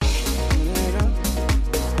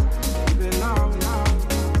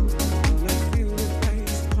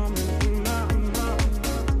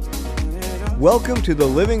Welcome to the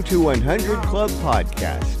Living to 100 Club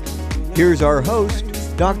podcast. Here's our host,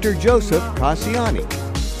 Dr. Joseph Casciani.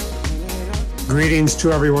 Greetings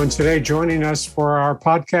to everyone today joining us for our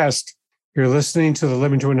podcast. You're listening to the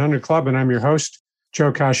Living to 100 Club, and I'm your host,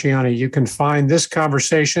 Joe Casciani. You can find this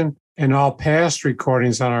conversation and all past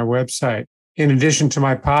recordings on our website. In addition to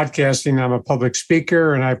my podcasting, I'm a public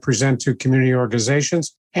speaker and I present to community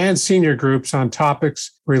organizations and senior groups on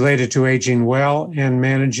topics related to aging well and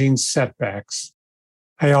managing setbacks.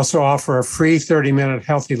 I also offer a free 30-minute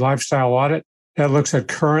healthy lifestyle audit that looks at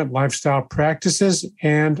current lifestyle practices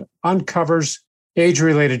and uncovers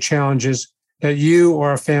age-related challenges that you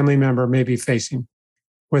or a family member may be facing.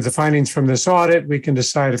 With the findings from this audit, we can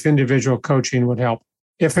decide if individual coaching would help.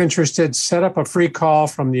 If interested, set up a free call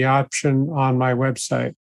from the option on my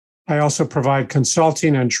website. I also provide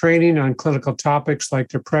consulting and training on clinical topics like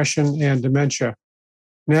depression and dementia.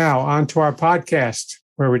 Now, on to our podcast,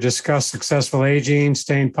 where we discuss successful aging,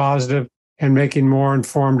 staying positive, and making more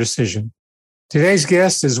informed decisions. Today's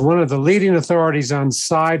guest is one of the leading authorities on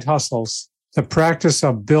side hustles, the practice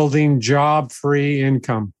of building job-free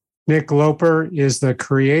income. Nick Loper is the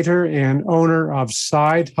creator and owner of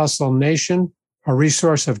Side Hustle Nation, a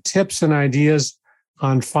resource of tips and ideas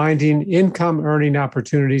on finding income-earning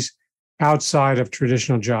opportunities outside of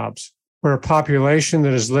traditional jobs. We're a population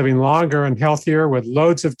that is living longer and healthier with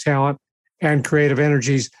loads of talent and creative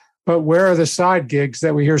energies. But where are the side gigs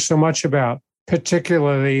that we hear so much about,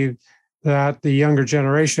 particularly that the younger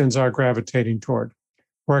generations are gravitating toward?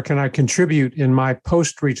 Where can I contribute in my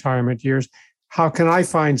post-retirement years? How can I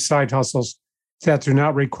find side hustles that do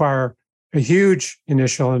not require a huge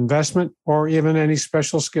initial investment or even any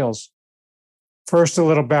special skills? First, a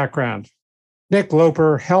little background. Nick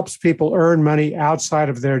Loper helps people earn money outside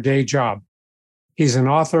of their day job. He's an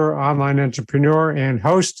author, online entrepreneur, and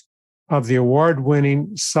host of the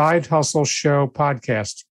award-winning Side Hustle Show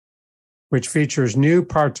podcast, which features new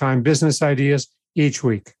part-time business ideas each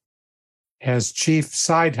week. As chief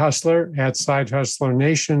side hustler at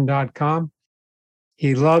sidehustlernation.com,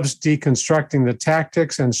 he loves deconstructing the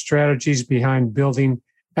tactics and strategies behind building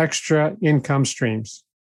extra income streams.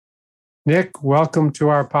 Nick, welcome to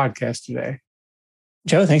our podcast today.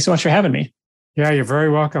 Joe, thanks so much for having me. Yeah, you're very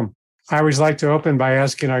welcome. I always like to open by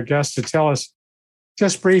asking our guests to tell us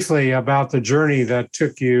just briefly about the journey that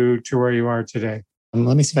took you to where you are today.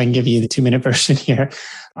 Let me see if I can give you the 2-minute version here.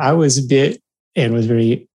 I was bit and was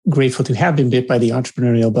very grateful to have been bit by the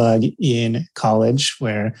entrepreneurial bug in college,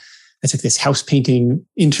 where I took this house painting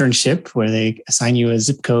internship where they assign you a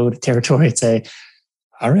zip code, territory, and say,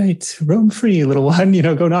 all right, roam free, little one,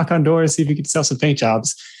 go knock on doors, see if you can sell some paint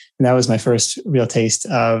jobs. And that was my first real taste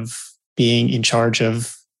of being in charge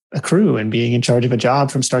of a crew and being in charge of a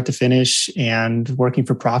job from start to finish and working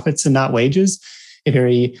for profits and not wages. A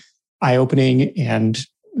very eye-opening and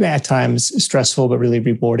at times stressful, but really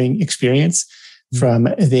rewarding experience. From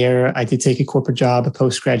there, I did take a corporate job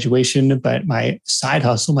post-graduation, but my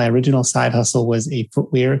original side hustle was a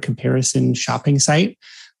footwear comparison shopping site,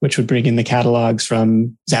 which would bring in the catalogs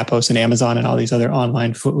from Zappos and Amazon and all these other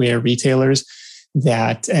online footwear retailers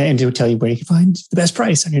and it would tell you where you can find the best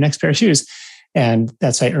price on your next pair of shoes. And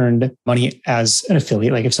that site earned money as an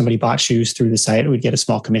affiliate. Like if somebody bought shoes through the site, we'd get a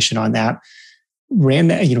small commission on that.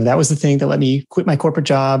 That was the thing that let me quit my corporate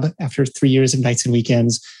job after 3 years of nights and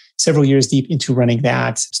weekends. Several years deep into running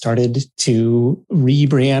that, started to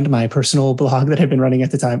rebrand my personal blog that I'd been running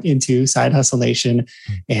at the time into Side Hustle Nation,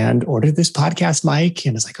 and ordered this podcast mic.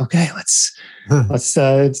 And it's like, okay, let's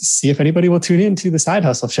see if anybody will tune into the Side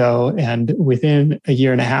Hustle Show. And within a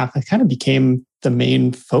year and a half, it kind of became the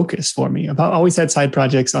main focus for me. I've always had side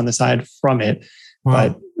projects on the side from it, Wow.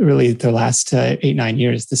 But really the last 8-9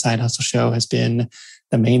 years, the Side Hustle Show has been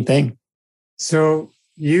the main thing. So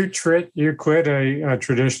you quit a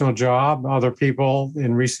traditional job. Other people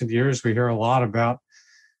in recent years, we hear a lot about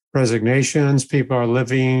resignations. People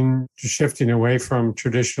are shifting away from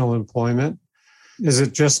traditional employment. Is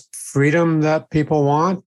it just freedom that people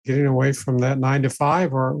want, getting away from that 9 to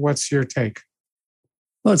 5, or what's your take?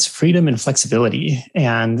 Well, it's freedom and flexibility.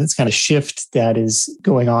 And this kind of shift that is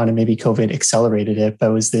going on, and maybe COVID accelerated it,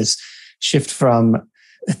 but it was this shift from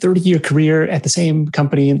a 30-year career at the same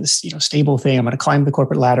company and this stable thing. I'm going to climb the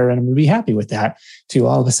corporate ladder and I'm going to be happy with that, to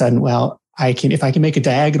all of a sudden, if I can make a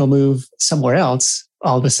diagonal move somewhere else,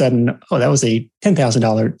 all of a sudden, that was a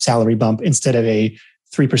 $10,000 salary bump instead of a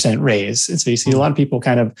 3% raise. And so you see a lot of people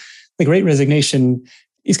the great resignation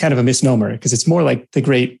is kind of a misnomer, because it's more like the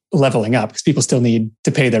great leveling up, because people still need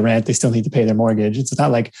to pay their rent. They still need to pay their mortgage. It's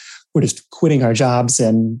not like we're just quitting our jobs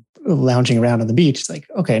and lounging around on the beach. It's like,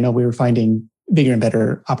 okay, no, we were finding bigger and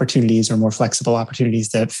better opportunities or more flexible opportunities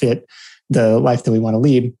that fit the life that we want to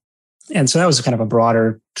lead. And so that was kind of a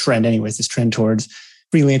broader trend anyways, this trend towards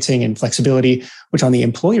freelancing and flexibility, which on the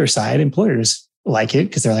employer side, employers like it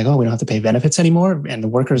because they're like, oh, we don't have to pay benefits anymore. And the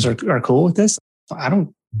workers are cool with this. I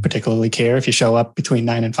don't particularly care if you show up between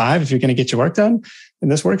 9 and 5, if you're going to get your work done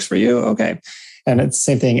and this works for you. Okay. And it's the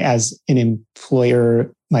same thing as an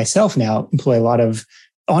employer myself now, employ a lot of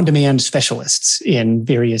on-demand specialists in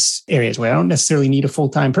various areas where I don't necessarily need a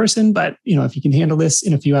full-time person, but if you can handle this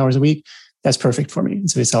in a few hours a week, that's perfect for me. And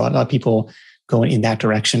so we saw a lot of people going in that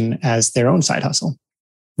direction as their own side hustle.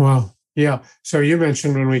 Wow. Yeah. So you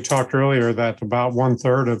mentioned when we talked earlier that about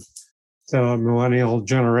 1/3 of the millennial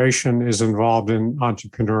generation is involved in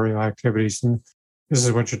entrepreneurial activities. And this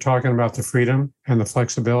is what you're talking about, the freedom and the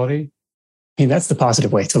flexibility. I mean, that's the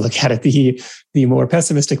positive way to look at it. The more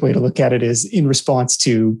pessimistic way to look at it is in response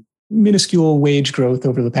to minuscule wage growth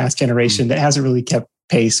over the past generation that hasn't really kept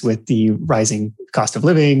pace with the rising cost of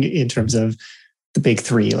living in terms of the big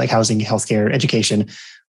three, like housing, healthcare, education.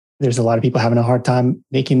 There's a lot of people having a hard time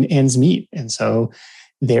making ends meet. And so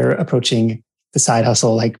they're approaching the side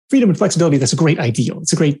hustle like freedom and flexibility. That's a great ideal.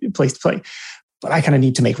 It's a great place to play. But I kind of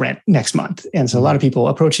need to make rent next month. And so a lot of people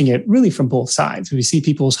approaching it really from both sides. We see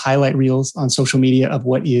people's highlight reels on social media of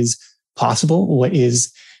what is possible, what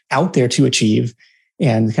is out there to achieve,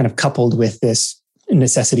 and kind of coupled with this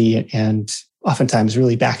necessity and oftentimes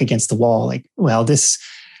really back against the wall. Like, well, this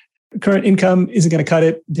current income isn't going to cut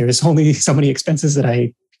it. There's only so many expenses that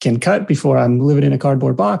I can cut before I'm living in a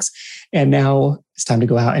cardboard box. And now it's time to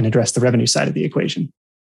go out and address the revenue side of the equation.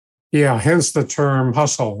 Yeah, hence the term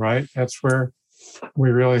hustle, right? That's where we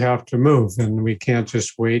really have to move, and we can't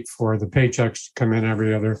just wait for the paychecks to come in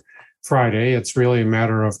every other Friday. It's really a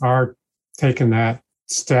matter of our taking that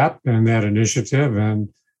step and that initiative and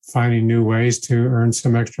finding new ways to earn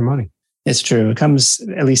some extra money. It's true. It comes,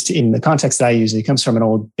 at least in the context that I use, it comes from an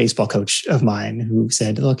old baseball coach of mine who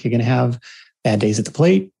said, look, you're going to have bad days at the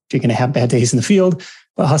plate. You're going to have bad days in the field,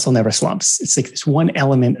 but hustle never slumps. It's like this one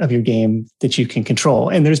element of your game that you can control.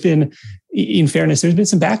 And there's been, in fairness, there's been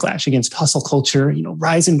some backlash against hustle culture,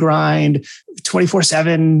 rise and grind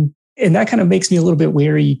 24/7. And that kind of makes me a little bit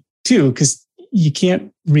wary too, because you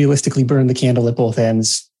can't realistically burn the candle at both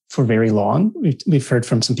ends for very long. We've heard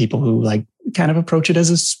from some people who kind of approach it as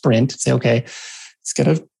a sprint, say, okay, it's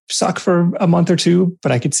going to suck for a month or two,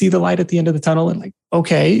 but I could see the light at the end of the tunnel. And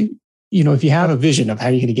okay, if you have a vision of how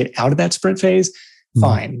you're going to get out of that sprint phase,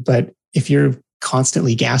 fine. But if you're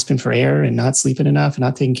constantly gasping for air and not sleeping enough and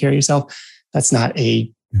not taking care of yourself, that's not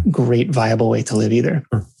a great, viable way to live either.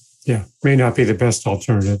 Yeah, may not be the best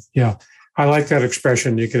alternative. Yeah, I like that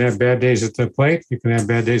expression. You can have bad days at the plate, you can have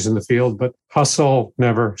bad days in the field, but hustle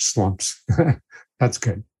never slumps. That's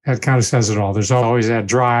good. That kind of says it all. There's always that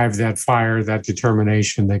drive, that fire, that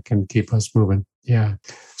determination that can keep us moving. Yeah.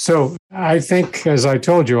 So I think, as I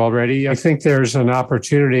told you already, I think there's an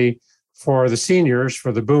opportunity for the seniors,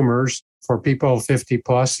 for the boomers, for people 50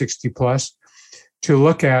 plus, 60 plus, to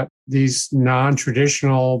look at these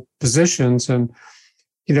non-traditional positions. And,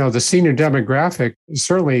 the senior demographic,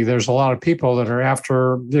 certainly there's a lot of people that are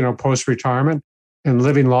after, post-retirement, and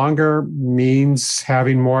living longer means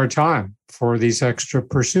having more time for these extra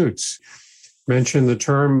pursuits. Mentioned the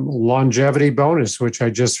term longevity bonus, which I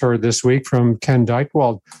just heard this week from Ken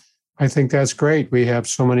Dykewald. I think that's great. We have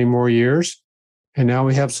so many more years, and now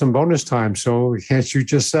we have some bonus time. So as you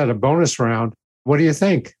just said, a bonus round. What do you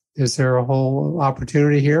think? Is there a whole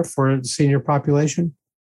opportunity here for the senior population?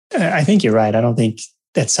 I think you're right. I don't think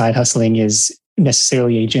that side hustling is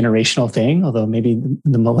necessarily a generational thing, although maybe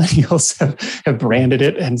the millennials have branded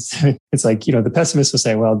it. And it's like, the pessimists will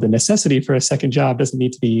say, well, the necessity for a second job doesn't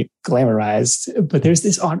need to be glamorized. But there's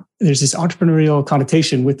this entrepreneurial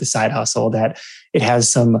connotation with the side hustle that it has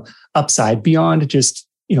some upside beyond just,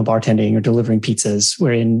 bartending or delivering pizzas,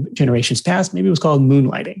 where in generations past, maybe it was called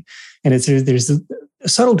moonlighting. And there's a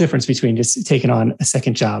subtle difference between just taking on a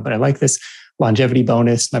second job. But I like this longevity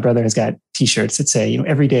bonus. My brother has got t-shirts that say,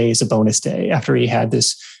 every day is a bonus day, after he had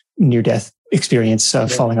this near-death experience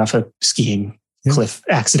of falling off a skiing cliff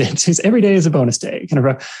accident. Every day is a bonus day, kind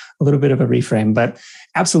of a little bit of a reframe, but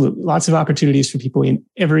absolutely lots of opportunities for people in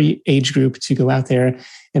every age group to go out there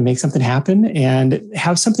and make something happen and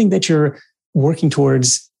have something that you're working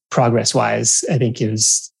towards progress-wise. I think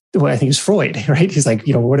is Freud, right? He's like,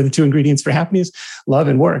 what are the two ingredients for happiness? Love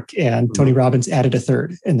and work. And Tony Robbins added a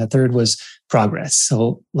third, and the third was progress.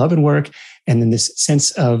 So love and work. And then this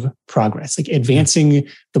sense of progress, like advancing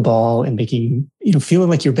the ball and making, feeling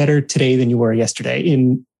like you're better today than you were yesterday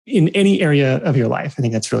in any area of your life. I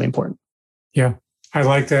think that's really important. Yeah, I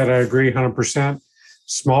like that. I agree 100%.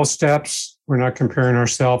 Small steps. We're not comparing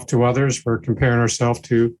ourselves to others. We're comparing ourselves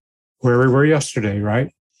to where we were yesterday,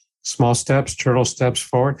 right? Small steps, turtle steps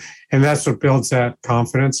forward. And that's what builds that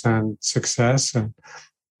confidence and success and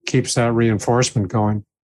keeps that reinforcement going.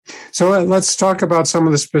 So let's talk about some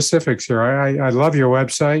of the specifics here. I love your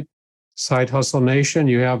website, Side Hustle Nation.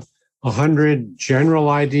 You have 100 general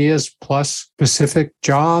ideas plus specific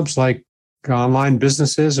jobs like online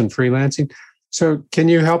businesses and freelancing. So can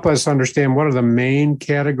you help us understand what are the main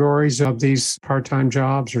categories of these part-time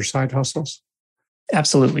jobs or side hustles?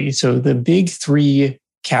 Absolutely. So the big three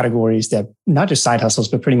categories that not just side hustles,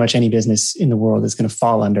 but pretty much any business in the world is going to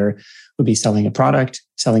fall under would be selling a product,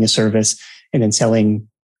 selling a service, and then selling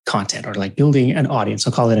content or like building an audience.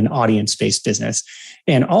 I'll call it an audience-based business.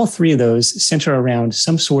 And all three of those center around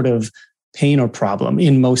some sort of pain or problem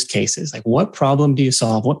in most cases. Like, what problem do you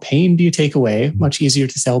solve? What pain do you take away? Much easier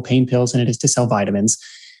to sell pain pills than it is to sell vitamins.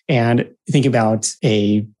 And think about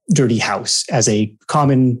a dirty house as a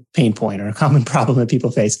common pain point or a common problem that people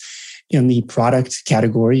face. In the product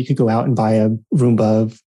category, you could go out and buy a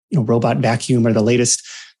Roomba, robot vacuum, or the latest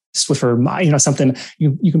Swiffer, something.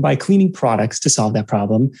 You can buy cleaning products to solve that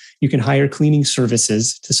problem. You can hire cleaning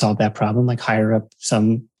services to solve that problem, like hire up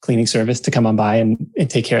some cleaning service to come on by and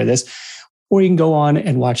take care of this. Or you can go on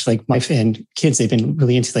and watch, like, my wife and kids, they've been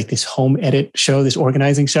really into like this home edit show, this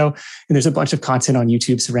organizing show. And there's a bunch of content on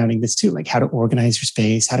YouTube surrounding this too, like how to organize your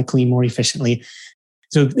space, how to clean more efficiently.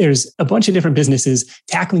 So there's a bunch of different businesses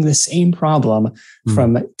tackling the same problem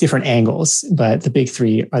from different angles. But the big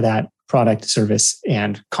three are that product, service,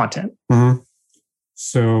 and content. Mm-hmm.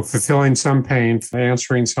 So fulfilling some pain,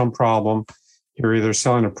 answering some problem. You're either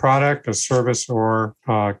selling a product, a service, or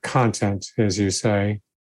content, as you say.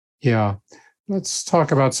 Yeah. Let's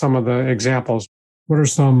talk about some of the examples. What are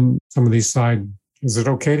some of these side? Is it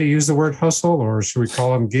okay to use the word hustle, or should we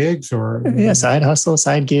call them gigs? Or side hustle,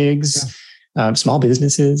 side gigs, small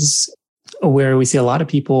businesses, where we see a lot of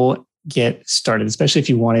people get started, especially if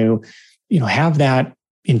you want to, have that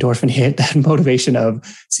endorphin hit, that motivation of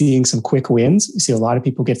seeing some quick wins. You see a lot of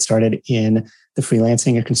people get started in the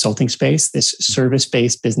freelancing or consulting space, this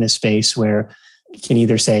service-based business space, where you can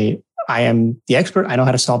either say, I am the expert, I know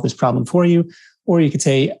how to solve this problem for you. Or you could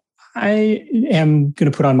say, I am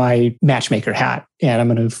going to put on my matchmaker hat and I'm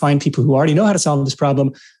going to find people who already know how to solve this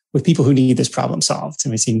problem with people who need this problem solved.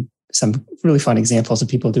 And we've seen some really fun examples of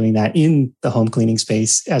people doing that in the home cleaning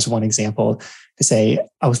space as one example, to say,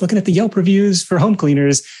 I was looking at the Yelp reviews for home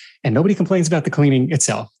cleaners and nobody complains about the cleaning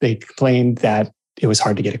itself. They complained that it was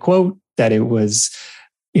hard to get a quote, that it was,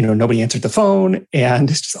 nobody answered the phone, and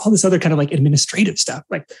just all this other kind of like administrative stuff.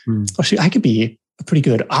 Like, I could be a pretty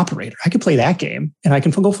good operator. I could play that game and I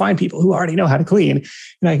can go find people who already know how to clean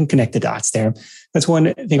and I can connect the dots there. That's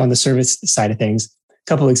one thing on the service side of things. A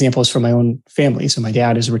couple of examples from my own family. So my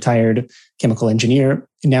dad is a retired chemical engineer,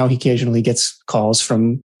 and now he occasionally gets calls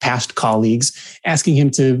from past colleagues asking him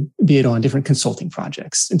to bid on different consulting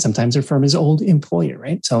projects. And sometimes they're from his old employer,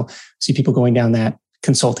 right? So see people going down that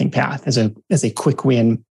consulting path as a quick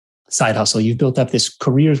win side hustle. You've built up this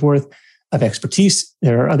career's worth of expertise.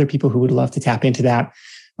 There are other people who would love to tap into that.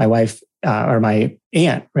 My wife, or my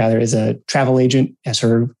aunt rather, is a travel agent as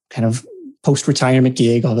her kind of post-retirement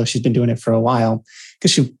gig, although she's been doing it for a while, because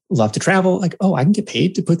she loved to travel. Like, oh, I can get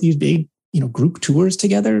paid to put these big, group tours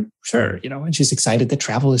together. Sure. And she's excited that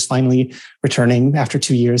travel is finally returning after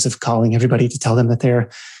 2 years of calling everybody to tell them that their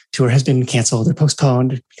tour has been canceled or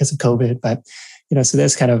postponed because of COVID. But, so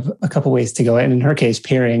there's kind of a couple ways to go. And in her case,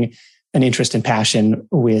 pairing an interest and passion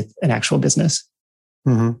with an actual business.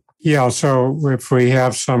 Mm-hmm. Yeah. So if we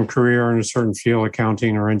have some career in a certain field,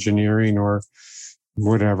 accounting or engineering or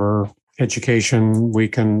whatever, education, we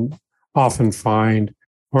can often find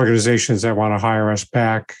organizations that want to hire us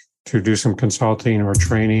back to do some consulting or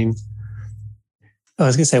training. I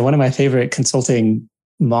was going to say, one of my favorite consulting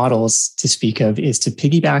models to speak of is to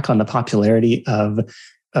piggyback on the popularity of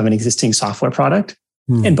an existing software product.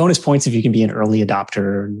 And bonus points if you can be an early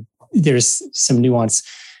adopter. There's some nuance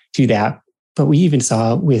to that. But we even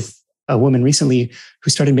saw with a woman recently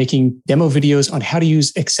who started making demo videos on how to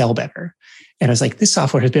use Excel better. And I was like, this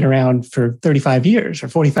software has been around for 35 years or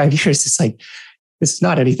 45 years. It's like, this is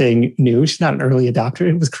not anything new. She's not an early adopter.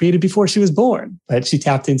 It was created before she was born, but she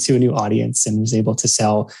tapped into a new audience and was able to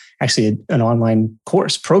sell actually an online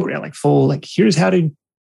course program, here's how to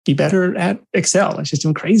be better at Excel. And she's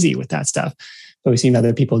doing crazy with that stuff. But we've seen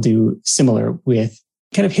other people do similar with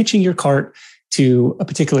kind of hitching your cart to a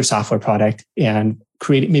particular software product and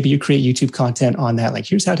maybe you create YouTube content on that. Like,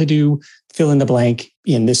 here's how to do fill in the blank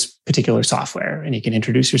in this particular software. And you can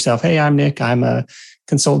introduce yourself. Hey, I'm Nick. I'm a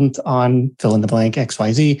consultant on fill in the blank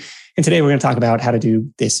XYZ. And today we're going to talk about how to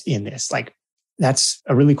do this in this. Like, that's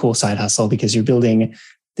a really cool side hustle because you're building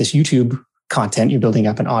this YouTube content, you're building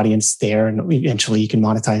up an audience there, and eventually you can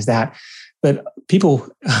monetize that. But people,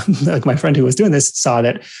 like my friend who was doing this, saw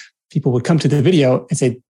that people would come to the video and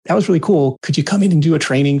say, that was really cool. Could you come in and do a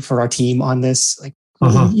training for our team on this? Like,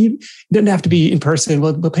 you didn't have to be in person.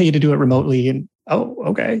 We'll pay you to do it remotely. And oh,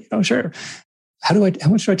 okay, sure. How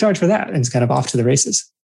much do I charge for that? And it's kind of off to the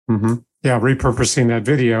races. Mm-hmm. Yeah, repurposing that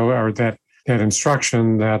video or that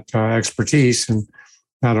instruction, that expertise, and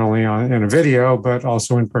not only in a video, but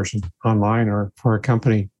also in person, online, or for a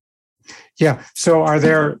company. Yeah. So are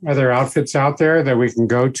there outfits out there that we can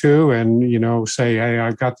go to and, say, hey,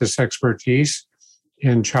 I've got this expertise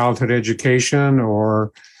in childhood education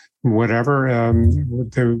or whatever,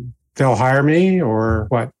 they'll hire me or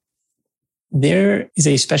what? There is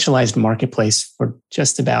a specialized marketplace for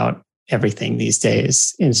just about everything these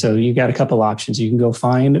days. And so you've got a couple options. You can go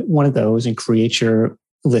find one of those and create your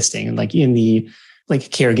listing. And like in the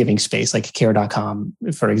caregiving space, like care.com,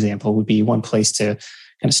 for example, would be one place to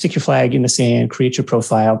kind of stick your flag in the sand, create your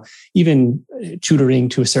profile. Even tutoring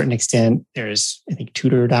to a certain extent, there's, I think,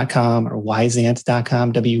 tutor.com or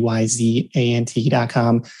wyzant.com,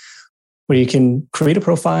 wyzant.com, where you can create a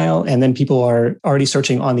profile, and then people are already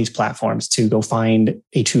searching on these platforms to go find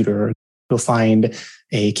a tutor, or go find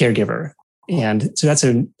a caregiver. And so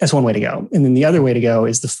that's one way to go. And then the other way to go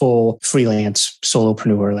is the full freelance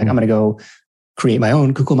solopreneur. Like, I'm going to go create my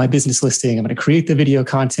own Google My Business listing. I'm going to create the video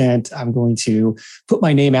content. I'm going to put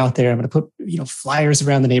my name out there. I'm going to put flyers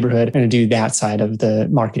around the neighborhood. I'm going to do that side of the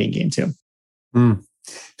marketing game too.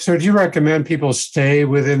 So do you recommend people stay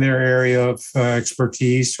within their area of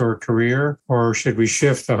expertise or career, or should we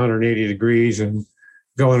shift 180 degrees and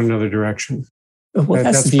go in another direction? Well,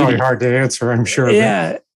 that's probably hard to answer, I'm sure.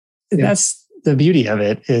 Yeah, that's the beauty of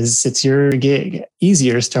it, is it's your gig.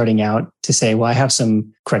 Easier starting out to say, well, I have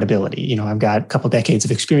some credibility. I've got a couple of decades of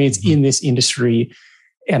experience in this industry,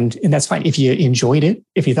 and that's fine. If you enjoyed it,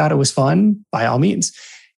 if you thought it was fun, by all means.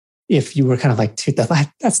 If you were kind of like, dude,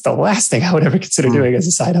 that's the last thing I would ever consider doing as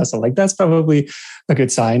a side hustle, like that's probably a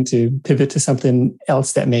good sign to pivot to something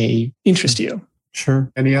else that may interest you. Sure.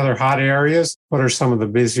 Any other hot areas? What are some of the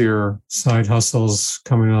busier side hustles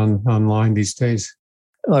coming online these days?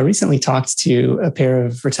 Well, I recently talked to a pair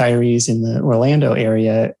of retirees in the Orlando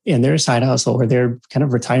area, and their side hustle, or their kind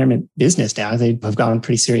of retirement business now, they have gone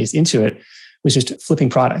pretty serious into it, was just flipping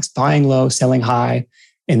products, buying low, selling high.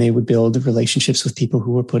 And they would build relationships with people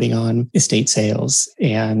who were putting on estate sales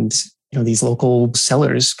and these local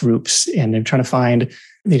sellers groups. And they're trying to find,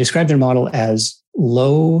 they describe their model as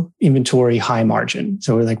low inventory, high margin.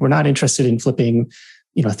 So we're not interested in flipping,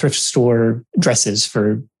 thrift store dresses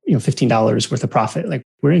for $15 worth of profit. Like,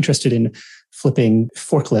 we're interested in flipping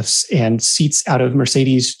forklifts and seats out of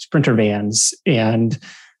Mercedes Sprinter vans, and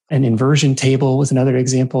an inversion table was another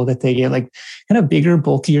example that they get, like kind of bigger,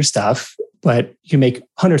 bulkier stuff, but you make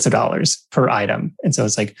hundreds of dollars per item. And so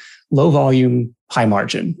it's like low volume, high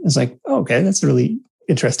margin. It's like, oh, okay, that's a really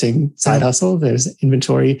interesting side hustle. There's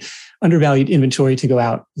inventory, undervalued inventory to go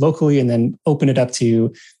out locally and then open it up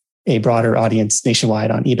to a broader audience nationwide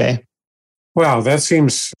on eBay. Wow, that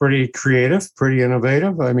seems pretty creative, pretty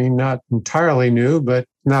innovative. I mean, not entirely new, but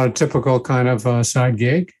not a typical kind of side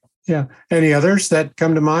gig. Yeah. Any others that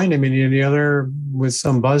come to mind? I mean, any other with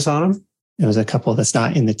some buzz on them? There was a couple that's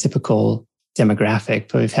not in the typical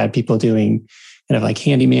demographic, but we've had people doing kind of like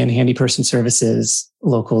handy person services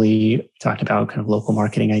locally. Talked about kind of local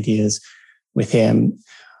marketing ideas with him.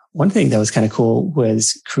 One thing that was kind of cool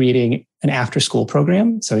was creating an after-school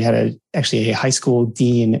program. So we had actually a high school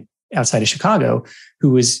dean outside of Chicago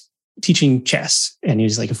who was teaching chess, and he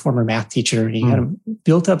was like a former math teacher. And he kind of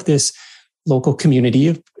built up this local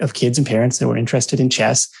community of kids and parents that were interested in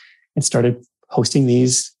chess, and started hosting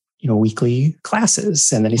these weekly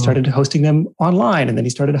classes. And then he started hosting them online. And then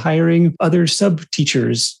he started hiring other sub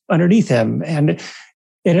teachers underneath him. And it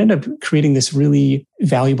ended up creating this really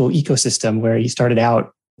valuable ecosystem where he started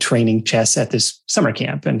out training chess at this summer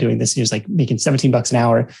camp and doing this. He was like making $17 an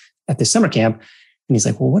hour at this summer camp. And he's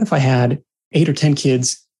like, well, what if I had 8 or 10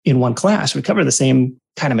 kids in one class? We cover the same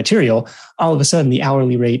kind of material. All of a sudden, the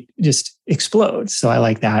hourly rate just explodes. So I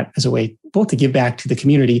like that as a way both to give back to the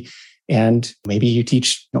community, and maybe you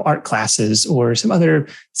teach art classes or some other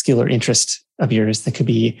skill or interest of yours that could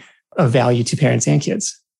be of value to parents and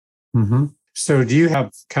kids. Mm-hmm. So do you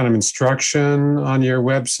have kind of instruction on your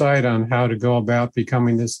website on how to go about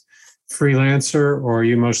becoming this freelancer, or are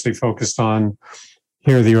you mostly focused on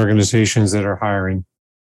here are the organizations that are hiring?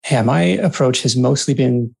 Yeah, my approach has mostly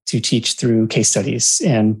been to teach through case studies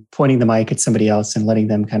and pointing the mic at somebody else and letting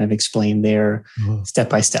them kind of explain their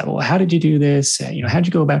step-by-step. Well, how did you do this? How'd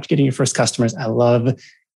you go about getting your first customers? I love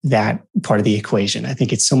that part of the equation. I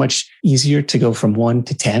think it's so much easier to go from 1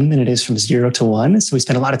 to 10 than it is from 0 to 1. So we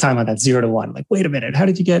spend a lot of time on that 0 to 1. Like, wait a minute, how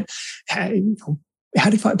did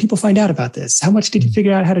people find out about this? How much did you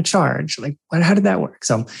figure out how to charge? Like, how did that work?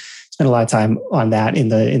 So spend a lot of time on that in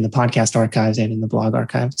the podcast archives and in the blog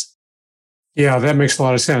archives. Yeah, that makes a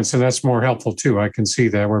lot of sense. And that's more helpful too. I can see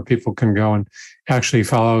that, where people can go and actually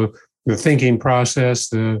follow the thinking process,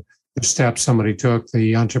 the steps somebody took,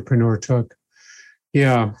 the entrepreneur took.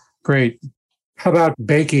 Yeah, great. How about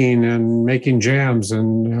baking and making jams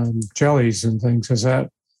and jellies and things? Does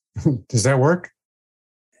that work?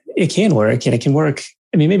 It can work, and it can work.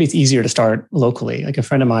 I mean, maybe it's easier to start locally. Like a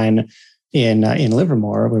friend of mine in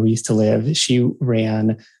Livermore, where we used to live, she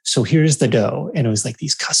ran So Here's the Dough, and it was like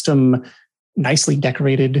these custom, nicely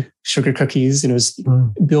decorated sugar cookies, and it was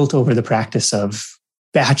built over the practice of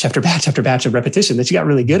batch after batch after batch of repetition that she got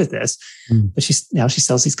really good at this. But she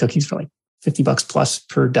sells these cookies for like $50 plus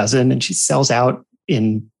per dozen, and she sells out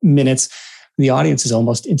in minutes. The audience is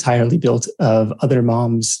almost entirely built of other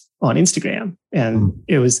moms on Instagram. And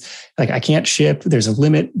it was like, I can't ship. There's a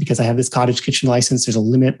limit because I have this cottage kitchen license. There's a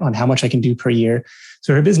limit on how much I can do per year.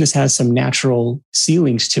 So her business has some natural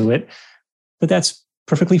ceilings to it, but that's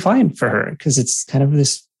perfectly fine for her because it's kind of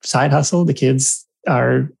this side hustle the kids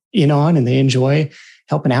are in on and they enjoy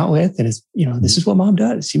helping out with. And it's, this is what mom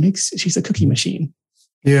does. She's a cookie machine.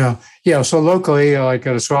 Yeah. Yeah. So locally, like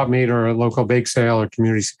at a swap meet or a local bake sale or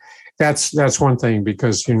communities, that's one thing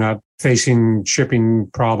because you're not facing shipping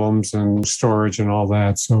problems and storage and all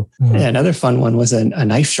that. So another fun one was a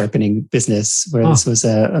knife sharpening business where this was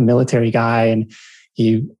a military guy and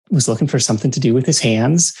he was looking for something to do with his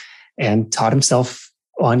hands and taught himself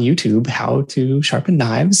on YouTube how to sharpen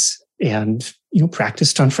knives and,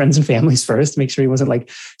 practiced on friends and families first to make sure he wasn't like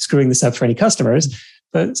screwing this up for any customers.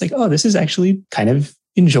 But it's like, this is actually kind of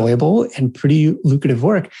enjoyable and pretty lucrative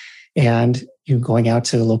work. And you going out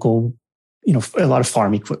to local, a lot of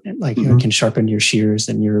farm equipment, like you can sharpen your shears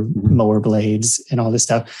and your mower blades and all this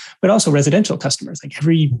stuff, but also residential customers. Like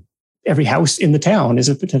every house in the town is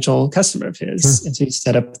a potential customer of his. And so you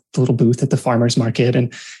set up the little booth at the farmer's market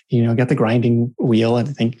and, got the grinding wheel. And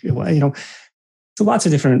I think, so lots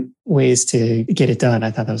of different ways to get it done.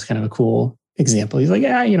 I thought that was kind of a cool example. He's like,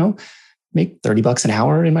 make $30 an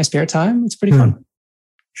hour in my spare time. It's pretty fun.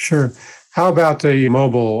 Sure. How about the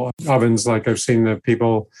mobile ovens? Like I've seen the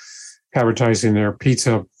people advertising their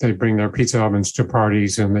pizza. They bring their pizza ovens to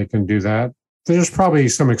parties and they can do that. There's probably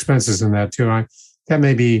some expenses in that too. That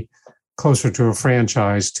may be closer to a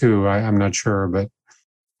franchise too. I'm not sure, but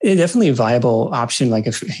it's definitely a viable option, like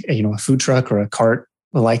a food truck or a cart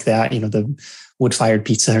like that. The wood-fired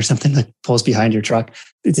pizza or something that pulls behind your truck.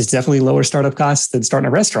 It's definitely lower startup costs than starting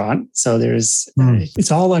a restaurant. So there's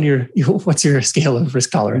it's all on what's your scale of risk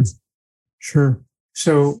tolerance. Sure.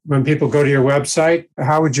 So when people go to your website,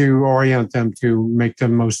 how would you orient them to make the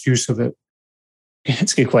most use of it?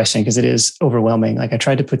 It's a good question because it is overwhelming. Like I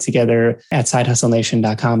tried to put together at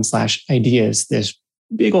sidehustlenation.com/ideas, this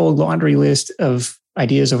big old laundry list of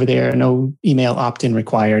ideas over there, no email opt-in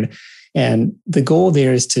required. And the goal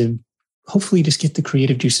there is to hopefully just get the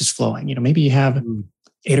creative juices flowing. Maybe you have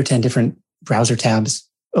 8 or 10 different browser tabs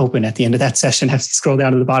open at the end of that session as you scroll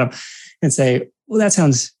down to the bottom and say, well, that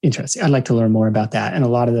sounds interesting. I'd like to learn more about that. And a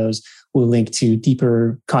lot of those will link to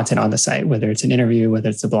deeper content on the site, whether it's an interview, whether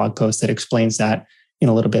it's a blog post that explains that in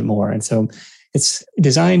a little bit more. And so it's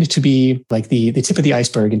designed to be like the tip of the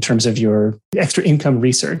iceberg in terms of your extra income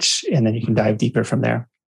research. And then you can dive deeper from there.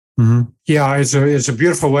 Yeah, it's a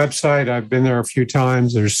beautiful website. I've been there a few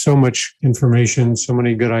times. There's so much information, so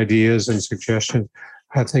many good ideas and suggestions.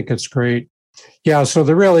 I think it's great. Yeah, so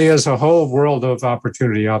there really is a whole world of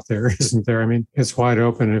opportunity out there, isn't there? I mean, it's wide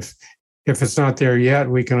open. If it's not there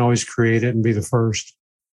yet, we can always create it and be the first.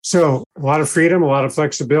 So a lot of freedom, a lot of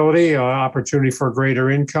flexibility, opportunity for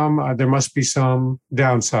greater income. There must be some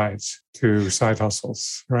downsides to side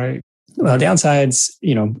hustles, right? Well, downsides,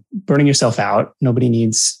 burning yourself out. Nobody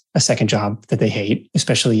needs a second job that they hate,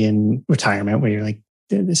 especially in retirement where you're like,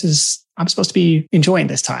 I'm supposed to be enjoying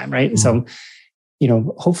this time, right? So,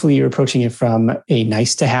 hopefully you're approaching it from a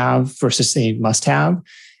nice to have versus a must have,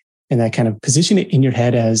 and that kind of position it in your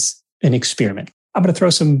head as an experiment. I'm going to throw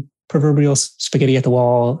some proverbial spaghetti at the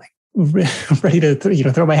wall, ready to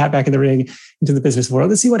throw my hat back in the ring into the business world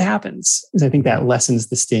and see what happens. Because I think that lessens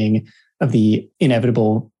the sting of the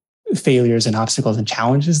inevitable failures and obstacles and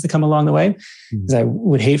challenges that come along the way. Because I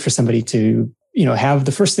would hate for somebody to, have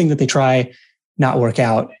the first thing that they try not work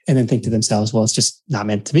out and then think to themselves, well, it's just not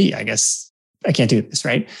meant to be. I guess I can't do this,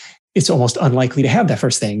 right? It's almost unlikely to have that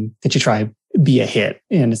first thing that you try be a hit.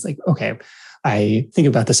 And it's like, okay, I think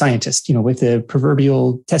about the scientist, with the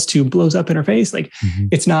proverbial test tube blows up in her face. Like,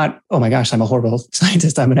 it's not, oh my gosh, I'm a horrible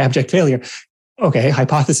scientist. I'm an abject failure. Okay,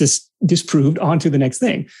 hypothesis disproved, on to the next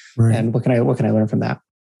thing. Right. And what can I learn from that?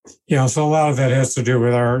 Yeah, so a lot of that has to do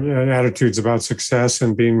with our attitudes about success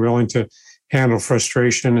and being willing to handle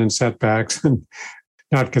frustration and setbacks and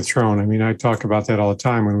not get thrown. I mean, I talk about that all the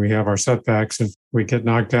time when we have our setbacks and we get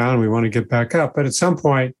knocked down and we want to get back up. But at some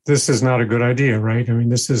point, this is not a good idea, right? I mean,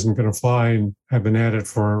 this isn't going to fly. And I've been at it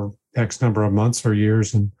for X number of months or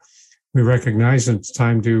years. And we recognize it's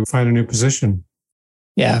time to find a new position.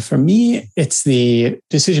 Yeah, for me, it's the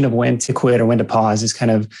decision of when to quit or when to pause is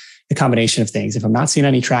kind of the combination of things. If I'm not seeing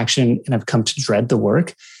any traction and I've come to dread the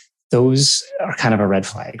work, those are kind of a red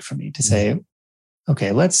flag for me to say,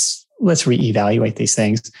 okay, let's reevaluate these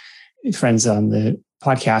things. Friends on the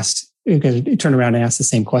podcast turn around and ask the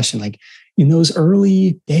same question. Like, in those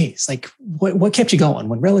early days, like what kept you going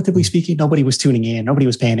when, relatively speaking, nobody was tuning in, nobody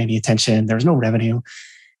was paying any attention, there was no revenue.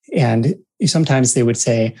 And sometimes they would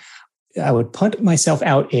say, I would punt myself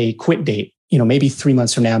out a quit date, maybe 3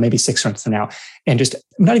 months from now, maybe 6 months from now, and just,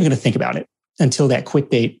 I'm not even going to think about it until that quit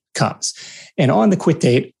date comes. And on the quit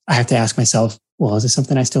date, I have to ask myself, well, is this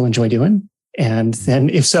something I still enjoy doing? And then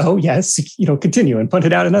if so, yes, continue and punt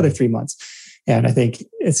it out another 3 months. And I think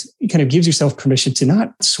it kind of gives yourself permission to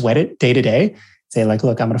not sweat it day to day. Say like,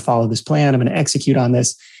 look, I'm going to follow this plan. I'm going to execute on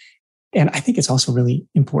this. And I think it's also really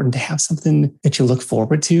important to have something that you look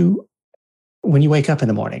forward to when you wake up in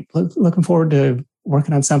the morning, looking forward to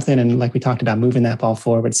working on something. And like we talked about, moving that ball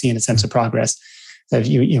forward, seeing a sense of progress. So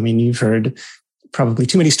you've heard probably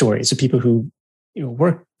too many stories of people who,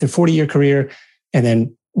 work their 40-year career and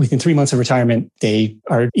then within 3 months of retirement, they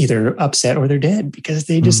are either upset or they're dead because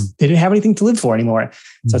they didn't have anything to live for anymore.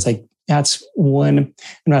 So it's like, that's one. I'm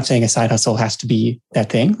not saying a side hustle has to be that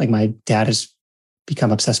thing. Like, my dad has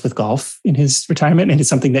become obsessed with golf in his retirement, and it's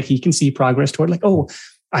something that he can see progress toward. Like, oh,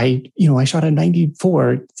 I shot a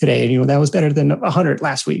 94 today, and that was better than 100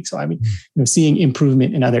 last week. So I mean, seeing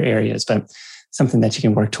improvement in other areas, but something that you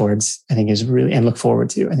can work towards, I think, is really, and look forward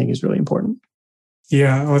to, I think, is really important.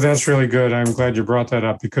 Yeah, well, that's really good. I'm glad you brought that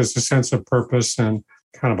up, because the sense of purpose and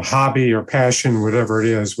kind of a hobby or passion, whatever it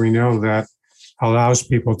is, we know that allows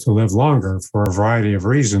people to live longer for a variety of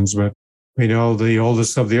reasons. But we know the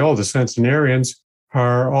oldest of the oldest centenarians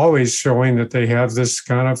are always showing that they have this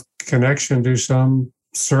kind of connection to some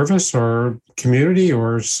service or community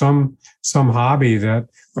or some hobby that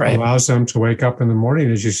allows them to wake up in the morning,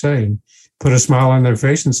 as you say, and put a smile on their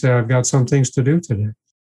face and say, I've got some things to do today.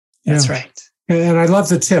 That's right. And I love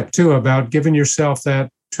the tip too about giving yourself that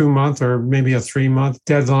 2-month or maybe a 3-month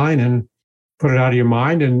deadline and put it out of your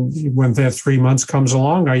mind. And when that 3 months comes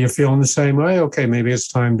along, are you feeling the same way? Okay, maybe it's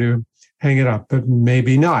time to hang it up, but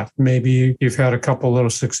maybe not. Maybe you've had a couple little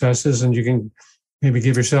successes and you can maybe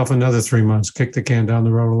give yourself another 3 months, kick the can down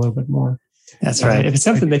the road a little bit more. That's right. If it's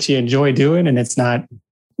something that you enjoy doing and it's not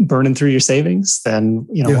burning through your savings, then,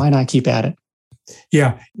 why not keep at it?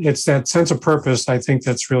 Yeah, it's that sense of purpose. I think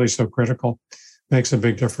that's really so critical. Makes a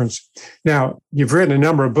big difference. Now, you've written a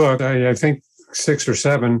number of books, I think 6 or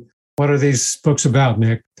 7. What are these books about,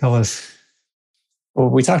 Nick? Tell us. Well,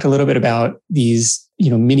 we talked a little bit about these,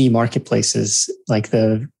 mini marketplaces like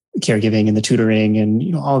the caregiving and the tutoring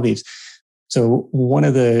and, all of these. So one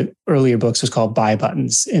of the earlier books was called Buy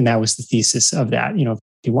Buttons. And that was the thesis of that.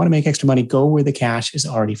 If you want to make extra money, go where the cash is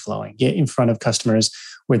already flowing. Get in front of customers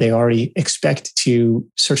where they already expect to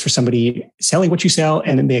search for somebody selling what you sell,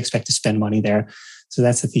 and then they expect to spend money there. So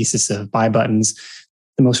that's the thesis of Buy Buttons.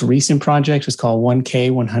 The most recent project was called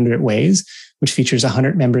 1K 100 Ways, which features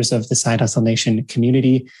 100 members of the Side Hustle Nation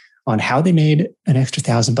community on how they made an extra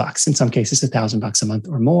 $1,000. In some cases, $1,000 a month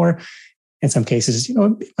or more. In some cases,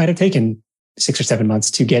 it might have taken 6 or 7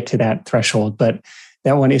 months to get to that threshold, but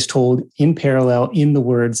that one is told in parallel in the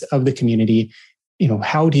words of the community.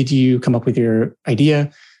 How did you come up with your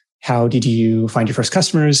idea? How did you find your first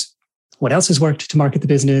customers? What else has worked to market the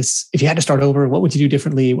business? If you had to start over, what would you do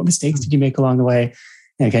differently? What mistakes did you make along the way?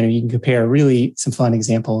 And kind of you can compare really some fun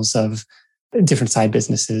examples of different side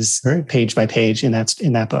businesses page by page in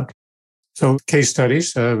that book. So case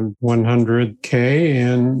studies,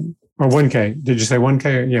 100K or 1K. Did you say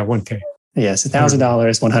 1K? Yeah, 1K. Yes,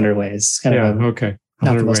 $1,000, 100 ways. Kind of okay.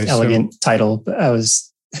 Not the most elegant title, but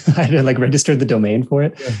I had registered the domain for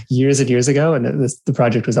it years and years ago. And the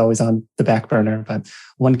project was always on the back burner, but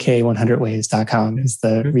 1K100ways.com is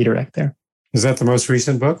the redirect there. Is that the most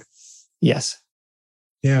recent book? Yes.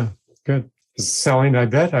 Yeah, good. It's selling, I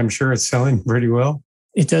bet. I'm sure it's selling pretty well.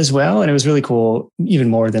 It does well. And it was really cool, even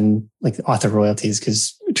more than like author royalties,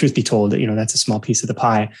 because truth be told, that's a small piece of the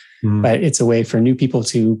pie, but it's a way for new people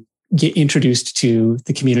to get introduced to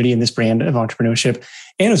the community and this brand of entrepreneurship.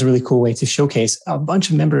 And it was a really cool way to showcase a bunch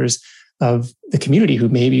of members of the community who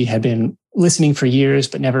maybe had been listening for years,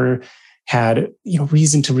 but never had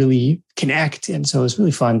reason to really connect. And so it was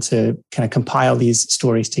really fun to kind of compile these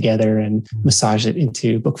stories together and massage it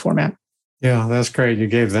into book format. Yeah, that's great. You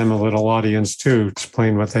gave them a little audience too,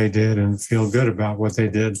 explain what they did and feel good about what they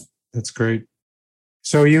did. That's great.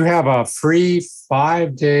 So you have a free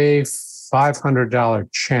 5-day,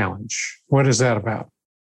 $500 challenge. What is that about?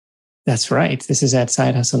 That's right. This is at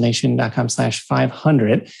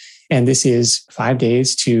sidehustlenation.com/500. And this is 5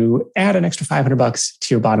 days to add an extra $500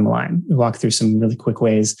 to your bottom line. We walk through some really quick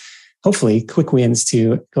ways, hopefully quick wins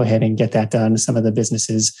to go ahead and get that done. Some of the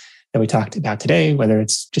businesses that we talked about today, whether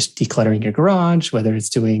it's just decluttering your garage, whether it's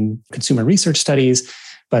doing consumer research studies,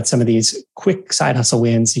 but some of these quick side hustle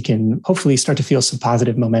wins, you can hopefully start to feel some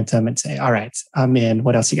positive momentum and say, all right, I'm in.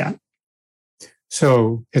 What else you got?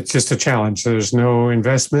 So it's just a challenge. There's no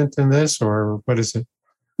investment in this, or what is it?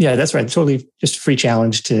 Yeah, that's right. Totally just a free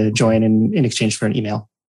challenge to join in exchange for an email.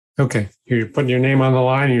 Okay. You're putting your name on the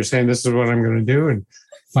line and you're saying, this is what I'm going to do, and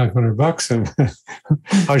 $500 and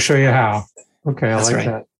I'll show you how. Okay. I like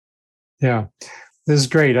that. Yeah. This is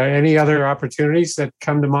great. Any other opportunities that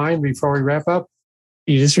come to mind before we wrap up?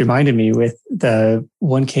 You just reminded me with the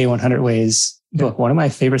 1K 100 Ways book. One of my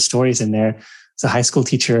favorite stories in there is a high school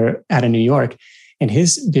teacher out of New York, and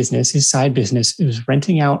his side business, was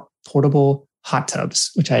renting out portable hot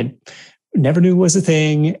tubs, which I never knew was a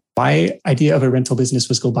thing. My idea of a rental business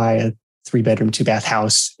was go buy a 3-bedroom, 2-bath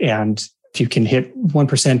house. And if you can hit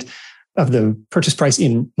 1% of the purchase price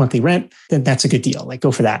in monthly rent, then that's a good deal. Like,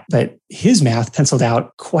 go for that. But his math penciled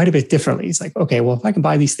out quite a bit differently. He's like, okay, well, if I can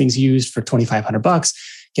buy these things used for $2,500,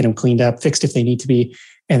 get them cleaned up, fixed if they need to be,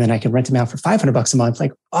 and then I can rent them out for $500 a month.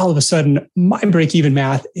 Like, all of a sudden, my break-even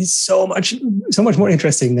math is so much more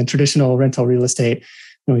interesting than traditional rental real estate.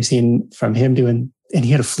 And we've seen from him doing, and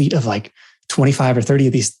he had a fleet of like 25 or 30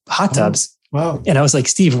 of these hot tubs. Wow. And I was like,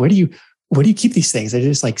 Steve, where do you keep these things? They're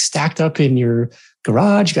just like stacked up in your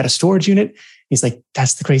garage. You got a storage unit. He's like,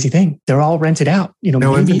 that's the crazy thing. They're all rented out. No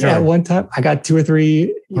maybe inventory. At one time I got 2 or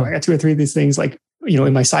 3, I got 2 or 3 of these things like,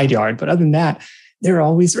 in my side yard. But other than that, they're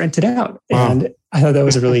always rented out. Wow. And I thought that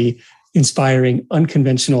was a really inspiring,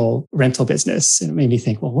 unconventional rental business. And it made me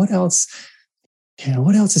think, well, what else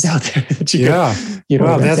is out there that you could,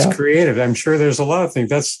 well, that's out? creative. I'm sure there's a lot of things.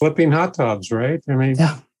 That's flipping hot tubs, right? I mean,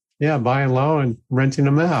 buying low and renting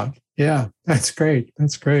them out. Yeah, that's great.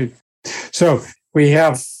 That's great. So we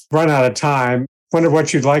have run out of time. Wonder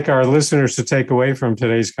what you'd like our listeners to take away from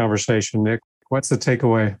today's conversation, Nick. What's the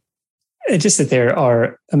takeaway? Just that there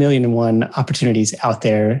are 1,000,001 opportunities out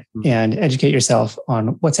there, and educate yourself on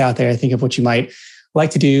what's out there. Think of what you might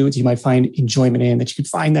like to do, that you might find enjoyment in, that you could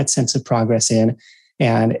find that sense of progress in.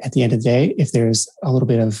 And at the end of the day, if there's a little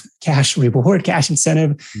bit of cash reward, cash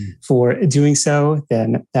incentive for doing so,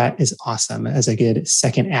 then that is awesome as a good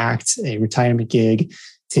second act, a retirement gig,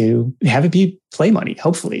 to have it be play money,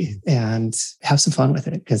 hopefully, and have some fun with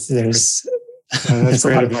it, because there's... That's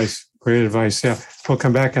great advice. Great advice. Yeah. We'll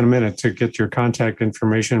come back in a minute to get your contact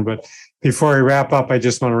information. But before we wrap up, I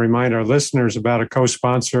just want to remind our listeners about a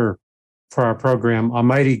co-sponsor for our program, A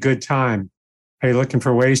Mighty Good Time. Are you looking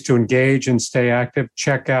for ways to engage and stay active?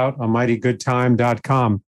 Check out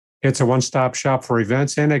amightygoodtime.com. It's a one-stop shop for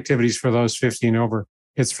events and activities for those 50 and over.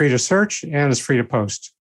 It's free to search and it's free to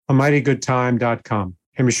post. amightygoodtime.com.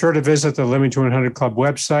 And be sure to visit the Living to 100 Club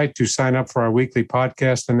website to sign up for our weekly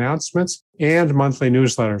podcast announcements and monthly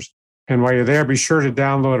newsletters. And while you're there, be sure to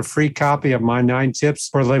download a free copy of my 9 tips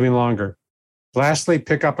for living longer. Lastly,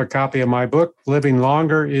 pick up a copy of my book, Living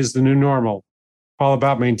Longer is the New Normal, all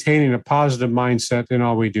about maintaining a positive mindset in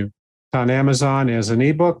all we do. It's on Amazon as an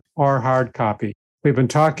ebook or hard copy. We've been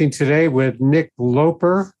talking today with Nick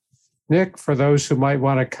Loper. Nick, for those who might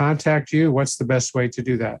want to contact you, what's the best way to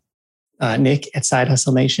do that? Nick at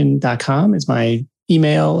sidehustlenation.com is my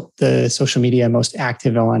email. The social media I'm most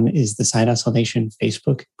active on is the Side Hustle Nation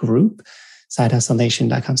Facebook group.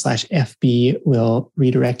 sidehustlenation.com/FB will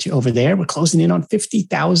redirect you over there. We're closing in on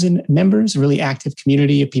 50,000 members, a really active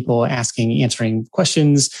community of people answering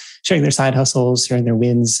questions, sharing their side hustles, sharing their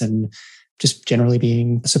wins, and just generally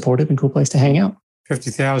being supportive and cool place to hang out.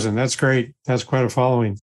 50,000. That's great. That's quite a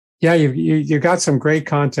following. Yeah, you got some great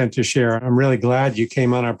content to share. I'm really glad you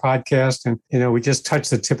came on our podcast. And, we just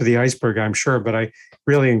touched the tip of the iceberg, I'm sure. But I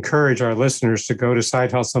really encourage our listeners to go to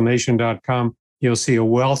sidehustlenation.com. You'll see a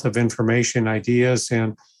wealth of information, ideas,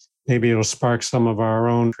 and maybe it'll spark some of our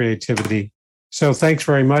own creativity. So thanks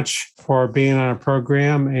very much for being on our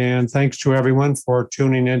program. And thanks to everyone for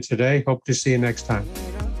tuning in today. Hope to see you next time.